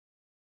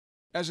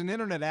As an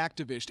internet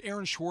activist,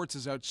 Aaron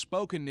Swartz's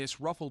outspokenness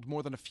ruffled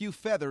more than a few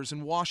feathers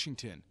in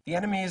Washington. The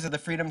enemies of the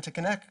freedom to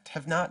connect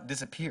have not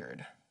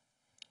disappeared.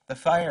 The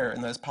fire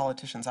in those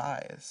politicians'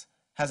 eyes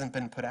hasn't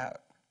been put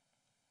out.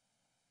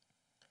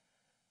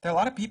 There are a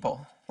lot of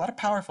people, a lot of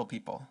powerful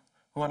people,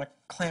 who want to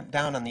clamp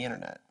down on the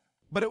internet.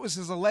 But it was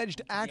his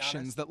alleged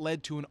actions that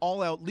led to an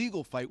all-out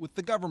legal fight with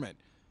the government.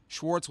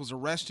 Swartz was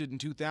arrested in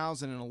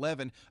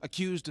 2011,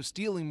 accused of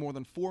stealing more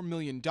than 4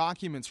 million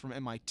documents from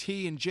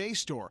MIT and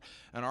JSTOR,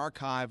 an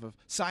archive of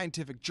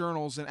scientific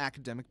journals and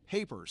academic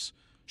papers.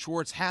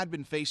 Swartz had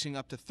been facing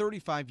up to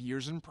 35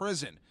 years in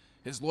prison.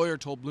 His lawyer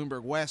told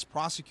Bloomberg West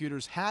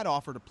prosecutors had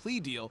offered a plea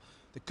deal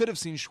that could have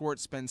seen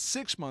Swartz spend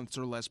 6 months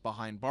or less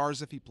behind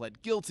bars if he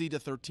pled guilty to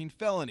 13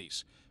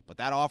 felonies. But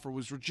that offer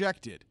was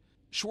rejected.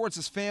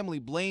 Swartz's family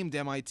blamed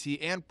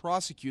MIT and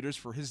prosecutors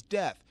for his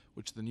death,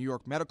 which the New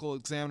York Medical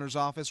Examiner's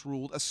Office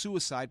ruled a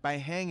suicide by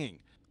hanging.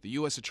 The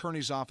U.S.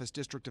 Attorney's Office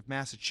District of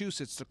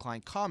Massachusetts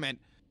declined comment.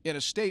 In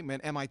a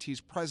statement,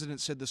 MIT's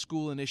president said the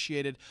school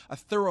initiated a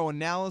thorough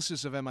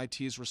analysis of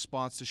MIT's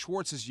response to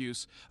Swartz's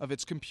use of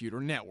its computer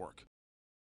network.